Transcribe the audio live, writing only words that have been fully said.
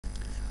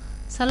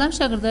سلام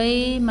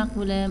شاگردای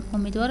مقبولم،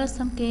 امیدوار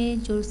هستم که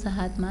جور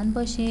صحتمند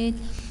باشید.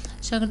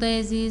 شاگردای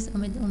عزیز،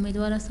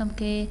 امیدوار هستم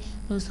که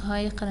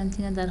روزهای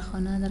قرنطینه در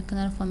خانه در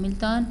کنار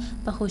فامیلتان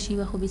به خوشی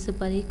و خوبی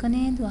سپری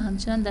کنید و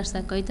همچنان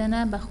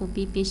درسکایتان به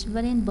خوبی پیش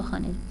ببرید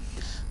بخوانید.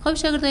 خب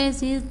شاگردای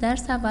عزیز،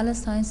 درس اول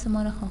ساینس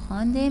ما رو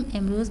خواندیم.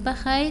 امروز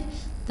بخیر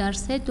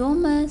درس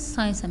دوم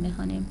ساینس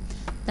میخوانیم.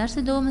 درس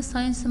دوم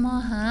ساینس ما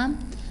هم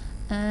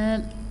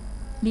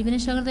ببینید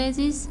شاگردای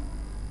عزیز،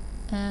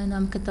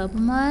 نام کتاب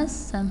ما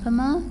است، صنف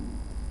ما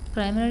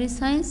پرایمری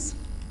ساینس.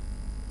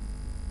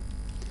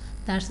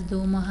 درس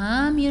دوم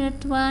هم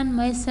یونت 1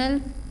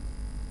 myself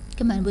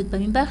که مربوط به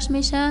این بخش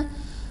میشه.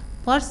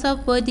 parts of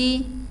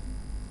body،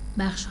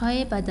 بخش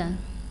های بدن.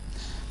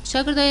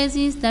 شاگردای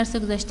عزیز، درس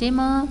گذشته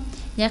ما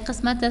یک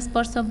قسمت از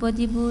parts of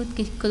body بود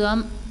که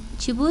کدام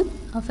چی بود؟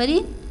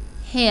 آفرین،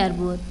 hair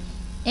بود.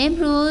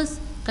 امروز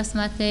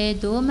قسمت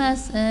دوم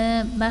از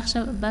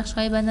بخش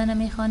های بدن رو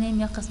میخوانیم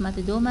یا قسمت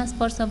دوم از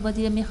parts of body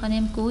رو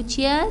میخوانیم که او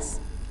چی است؟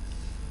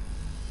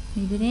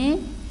 میبینیم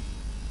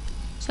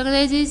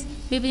شاگردای عزیز،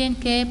 ببینید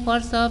که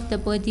parts of the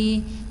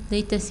body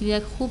در تصویر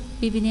خوب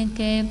ببینید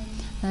که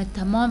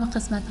تمام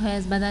قسمت های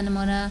از بدن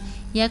ما را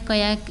یک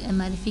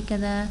معرفی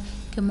کرده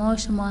که ما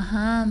شما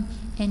هم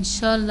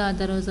انشالله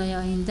در روزهای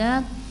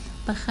آینده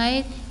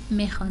بخیر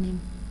میخوانیم.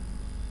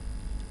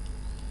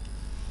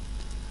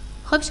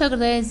 خب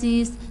شاگردای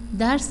عزیز،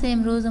 درس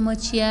امروز ما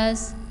چی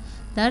است؟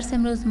 درس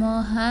امروز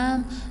ما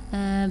هم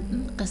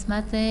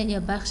قسمت یا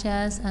بخش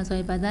از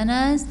اعضای بدن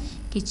است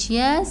که چی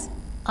است؟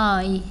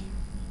 آی.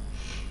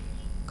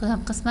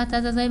 کدام قسمت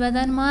از اعضای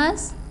بدن ما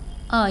است؟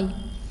 آی.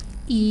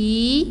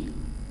 ای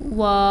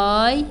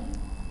وای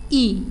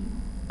ای.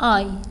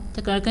 آی.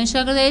 تکرار کن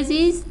شاگردای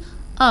عزیز.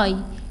 آی.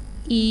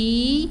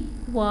 ای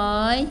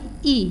وای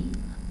ای.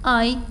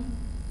 آی.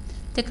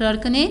 تکرار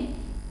کنید.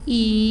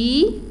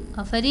 ای،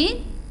 آفرین.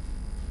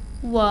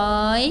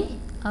 وای،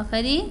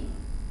 آفرین.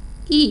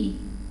 ای.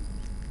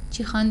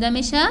 چی خوانده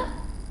میشه؟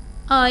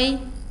 آی.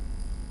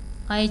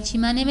 آی چی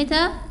معنی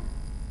میده؟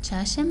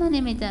 چشم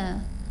معنی میده.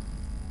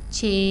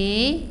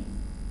 چه،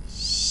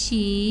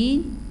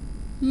 شین،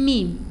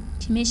 میم.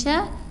 چی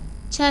میشه؟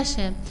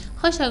 چشم.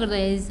 خوش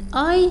شاگردای عزیز،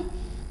 آی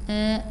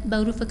به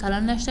حروف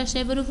کلان نشته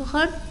شده، به حروف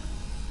خرد.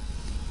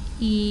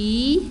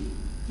 ای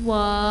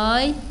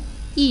وای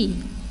ای.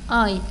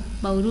 آی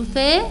به حروف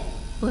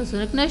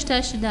بزرگ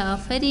نشته شده.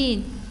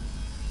 آفرین.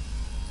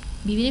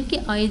 ببینیم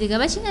که آی دیگه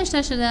به چی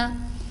نشته شده؟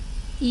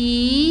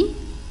 ای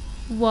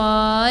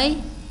وای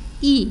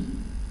ای.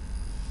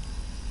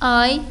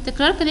 آی.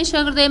 تکرار کنید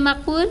شاگردای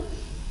مقبول.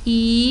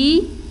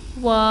 ای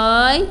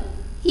وای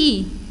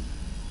ای.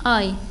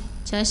 آی.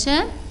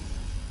 چشم.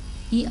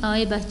 ای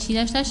آی به چی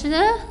نشته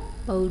شده؟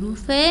 با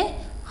حروف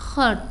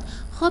خرد.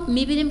 خب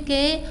میبینیم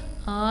که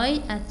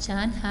آی از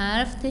چند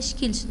حرف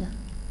تشکیل شده.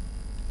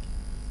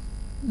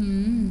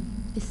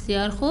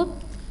 بسیار خوب.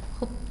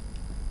 خب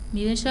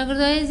میبینید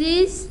شاگردای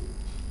عزیز،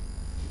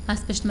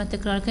 از پشت من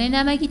تکرار کنید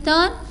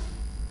همگیتان.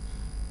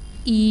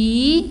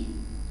 ای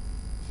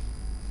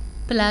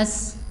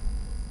پلس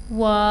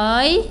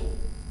وای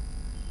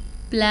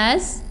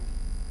پلس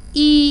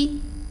ای.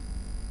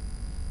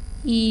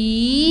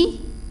 ای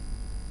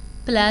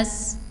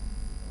پلس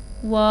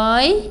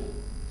وای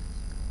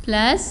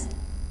پلس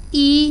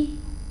ای.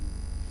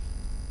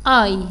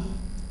 آی.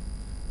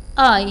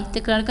 آی.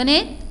 تکرار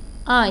کنید.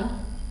 آی.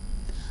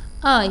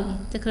 آی.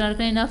 تکرار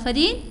کنید.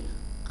 آفرین.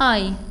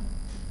 آی.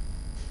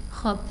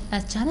 خب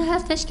از چند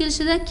حرف تشکیل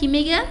شده؟ کی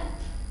میگه؟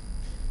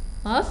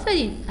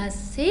 آفرین، از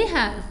 3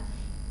 حرف.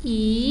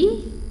 ای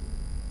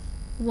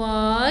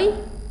وای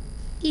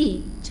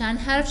ای. چند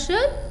حرف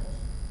شد؟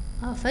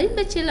 آفرین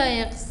بچه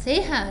لایق، 3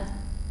 حرف.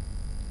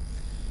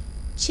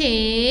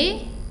 چه،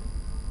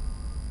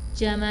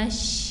 جمع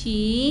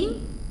شین،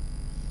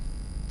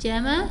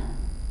 جمع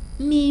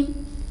میم.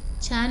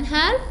 چند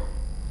حرف؟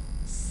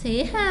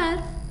 3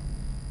 حرف.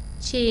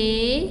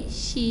 چه،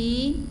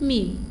 شین،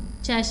 میم.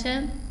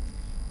 چشم.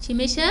 چی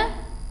میشه؟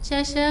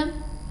 چشم.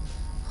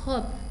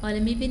 خب حالا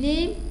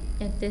میبینیم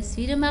یک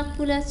تصویر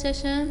مقبول از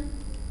چشم.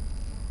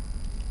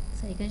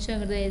 سعی کن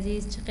شاگردای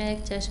عزیز، چقدر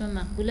یک چشم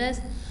مقبول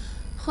است.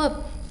 خب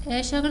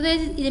شاگردای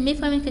عزیز، اینو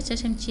میفهمید که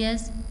چشم چی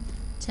است؟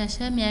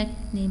 چشم یک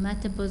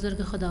نعمت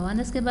بزرگ خداوند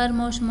است که بر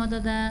ما شما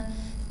داده.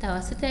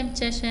 توسط این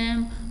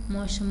چشم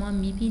ما شما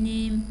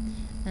میبینیم،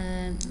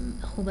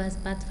 خوب از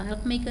بد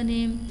فرق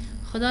میکنیم.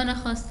 خدا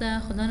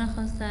نخواسته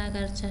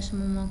اگر چشم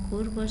ما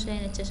کور باشه،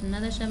 یعنی چشم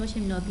نداشته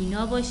باشیم،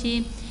 نابینا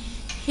باشیم،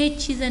 هیچ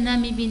چیز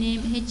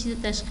نمیبینیم، هیچ چیز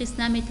تشخیص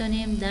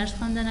نمیتونیم، درس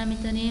خوانده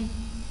نمیتونیم.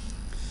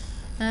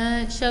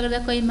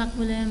 شاگردای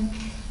مقبولم،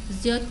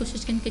 زیاد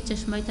کوشش کنید که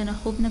چشمایتان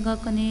خوب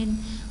نگاه کنید.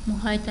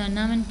 موهایتان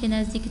نمون که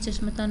نزدیک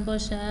چشمتان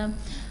باشه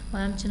و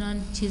همچنان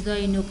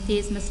چیزای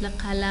نکتیز مثل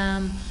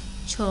قلم،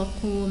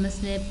 چاقو،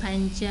 مثل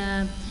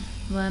پنجه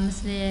و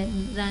مثل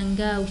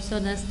رنگه و چیزا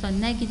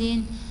دستان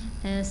نگیرین.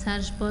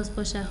 سرش باز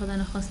باشه. خدا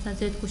نخواسته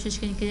زیاد کوشش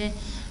کنید که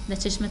در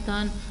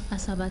چشمتان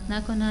اصابت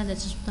نکنه، در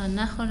چشمتان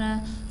نخوره.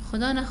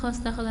 خدا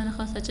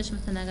نخواسته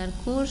چشمتان اگر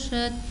کور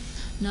شد،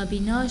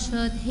 نابینا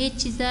شد، هیچ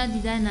چیز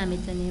دیده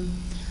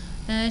نمیتونیم.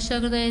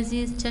 شاگردای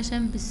عزیز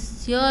چشم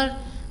بسیار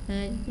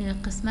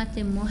قسمت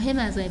مهم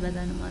اعضای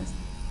بدن ماست.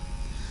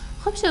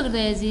 خب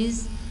شاگردای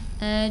عزیز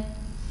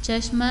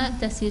چشم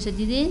تصویرش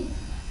دیدین؟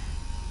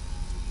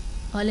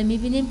 حالا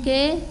میبینیم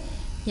که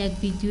یک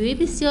ویدیوی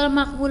بسیار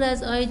مقبول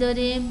از آی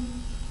داریم.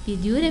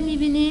 ویدیو رو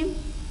میبینیم.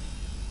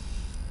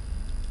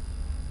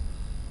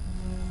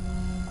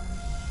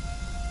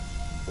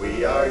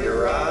 We are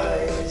your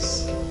eyes.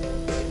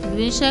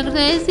 ببین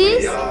شاگردای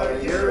عزیز We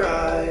are your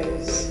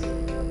eyes.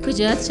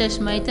 کجا از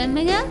چشمایتان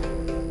میگم؟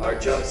 Our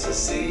job's to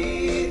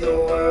see the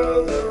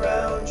world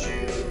around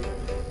you.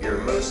 Your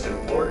most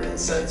important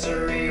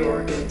sensory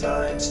organ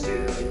times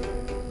two.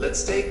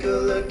 Let's take a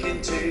look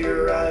into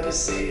your eye to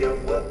see of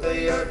what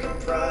they are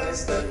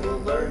comprised. Then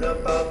we'll learn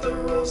about the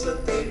roles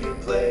that they do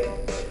play.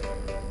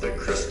 The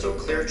crystal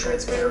clear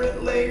transparent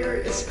layer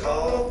is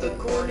called the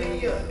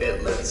cornea. It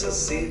lets us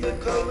see the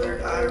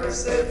colored iris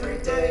every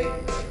day.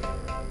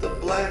 The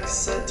black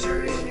center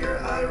in your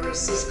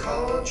iris is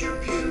called your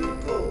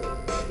pupil,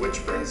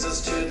 which brings us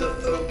to the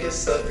focus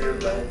of your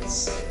lens.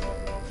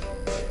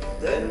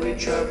 Then we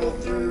travel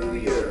through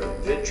your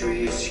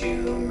vitreous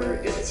humor.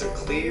 It's a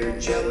clear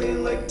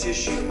jelly-like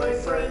tissue, my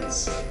friends.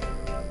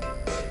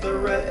 The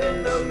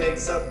retina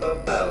makes up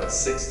about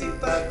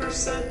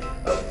 65%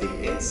 of the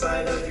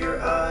inside of your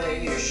eye,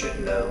 you should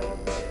know.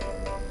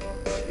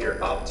 Your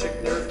optic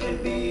nerve can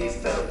be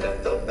found at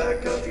the back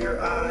of your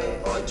eye.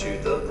 Onto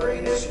the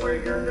brain is where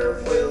your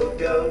nerve will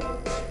go.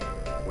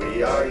 We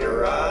are your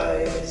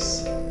eyes.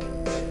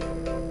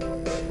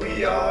 We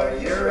are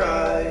your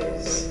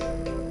eyes.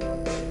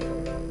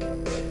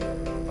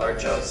 Our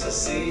job's to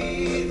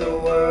see the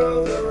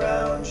world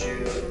around you.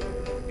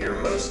 Your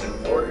most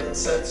important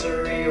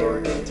sensory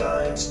organ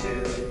times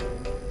two.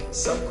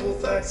 Some cool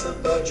facts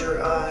about your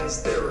eyes.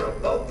 They're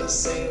about the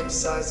same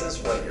size as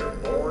when you're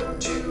born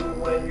to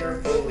when you're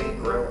fully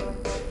grown.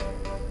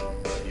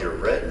 Your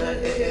retina,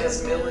 it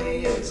has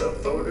millions of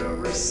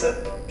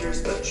photoreceptors,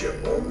 but you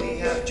only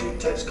have two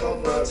types called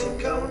rods and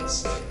cones.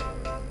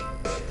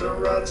 The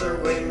rods are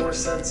way more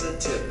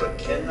sensitive but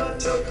cannot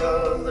tell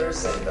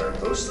colors and are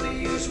mostly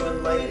used when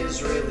light is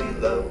really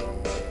low.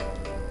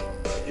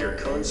 Your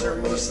cones are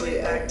mostly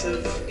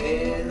active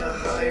in a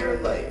higher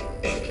light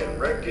and can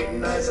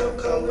recognize all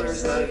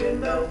colors, now you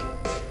know.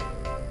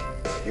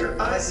 Your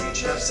eyes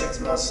each have 6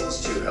 muscles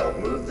to help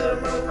move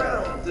them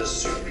around, the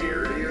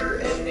superior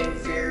and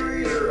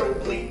inferior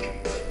oblique.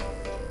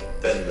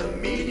 Then the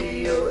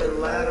medial and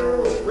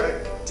lateral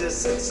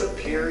rectus and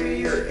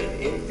superior and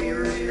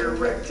inferior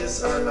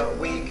rectus are not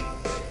weak.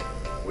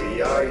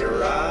 We are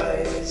your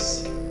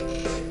eyes.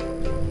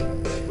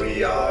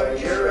 We are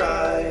your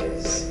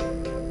eyes.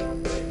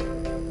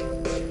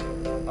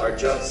 Our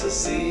job's to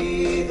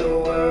see the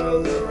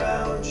world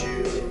around you.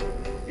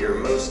 Your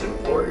most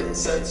important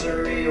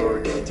sensory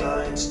organ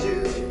times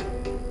two.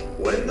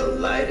 When the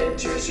light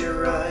enters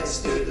your eyes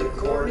through the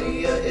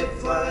cornea it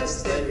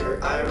flies, then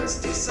your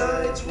iris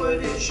decides what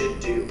it should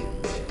do.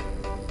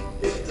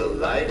 If the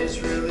light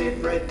is really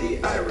bright, the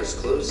iris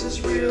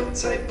closes real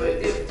tight, but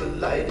if the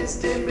light is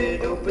dim,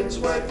 it opens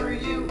wide for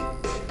you.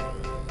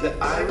 The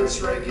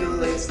iris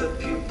regulates the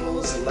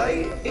pupil's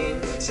light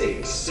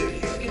intake, so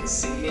you can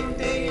see in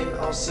day and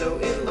also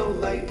in low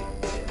light.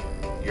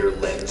 Your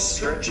lens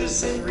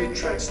stretches and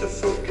retracts to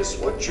focus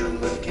what you're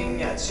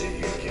looking at, so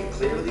you can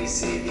clearly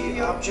see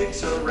the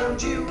objects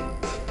around you.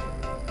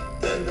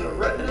 Then the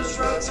retina's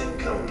rods and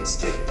cones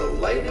take the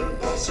light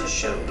impulse as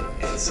shown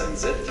and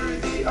sends it through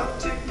the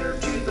optic nerve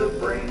to the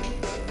brain.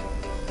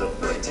 The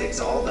brain takes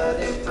all that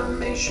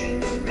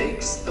information and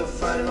makes the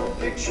final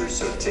picture,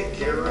 so take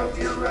care of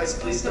your eyes,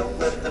 please don't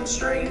let them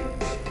strain.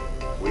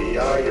 We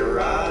are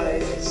your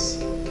eyes.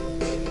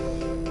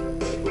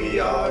 We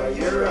are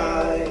your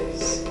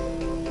eyes.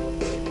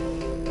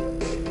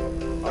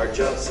 Our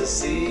job's to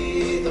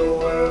see the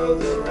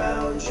world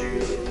around you.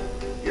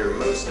 Your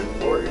most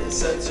important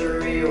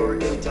sensory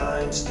organ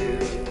times two.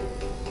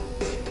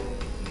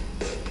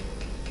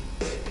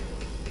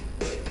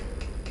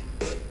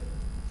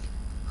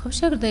 خب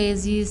شاگردای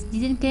عزیز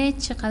دیدین که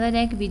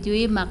چقدر یک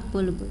ویدیوی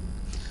مقبول بود.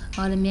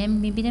 حالا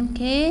میبینیم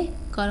که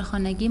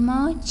کارخانگی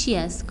ما چی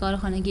است.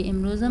 کارخانگی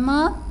امروز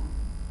ما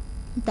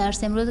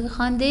درس امروز که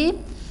خواندیم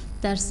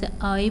درس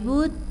آی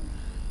بود،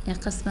 یک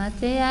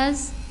قسمت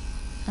از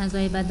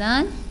اعضای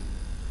بدن.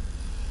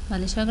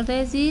 حالا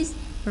شاگردای عزیز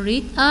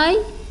read آی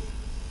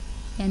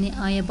یعنی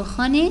آیه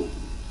بخوانین.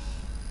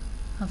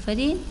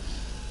 آفرین.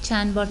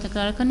 چند بار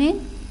تکرار کنین.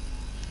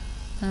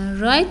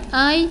 write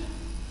آی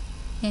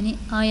یعنی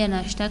آیه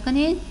نوشته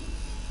کنید.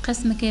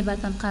 قسمی که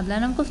براتون قبلا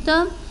هم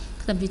گفتم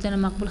کامپیوتر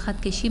مقبول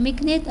خط کشی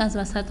میکنید، از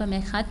وسط هم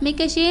یک خط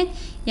میکشید،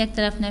 یک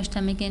طرف نوشته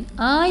میکنید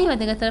آی و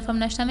دیگر طرف هم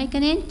نوشته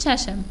میکنید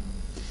چشم.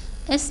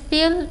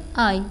 اسپل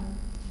آی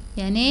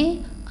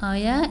یعنی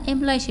آیه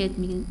املای شاید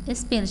میگیرید،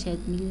 اسپل شاید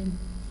میگیرید.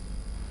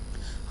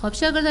 خب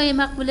شاگردای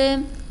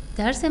مقبول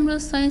درس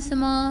امروز ساینس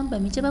ما به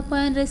میجا به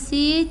پایان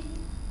رسید.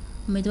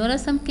 امیدوار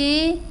هستم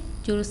که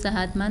جور و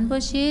صحتمند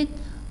باشید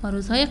و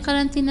روزهای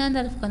قرنطینه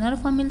در کنار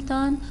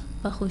فامیلتان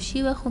با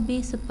خوشی و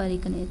خوبی سپری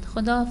کنید.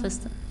 خداحافظ.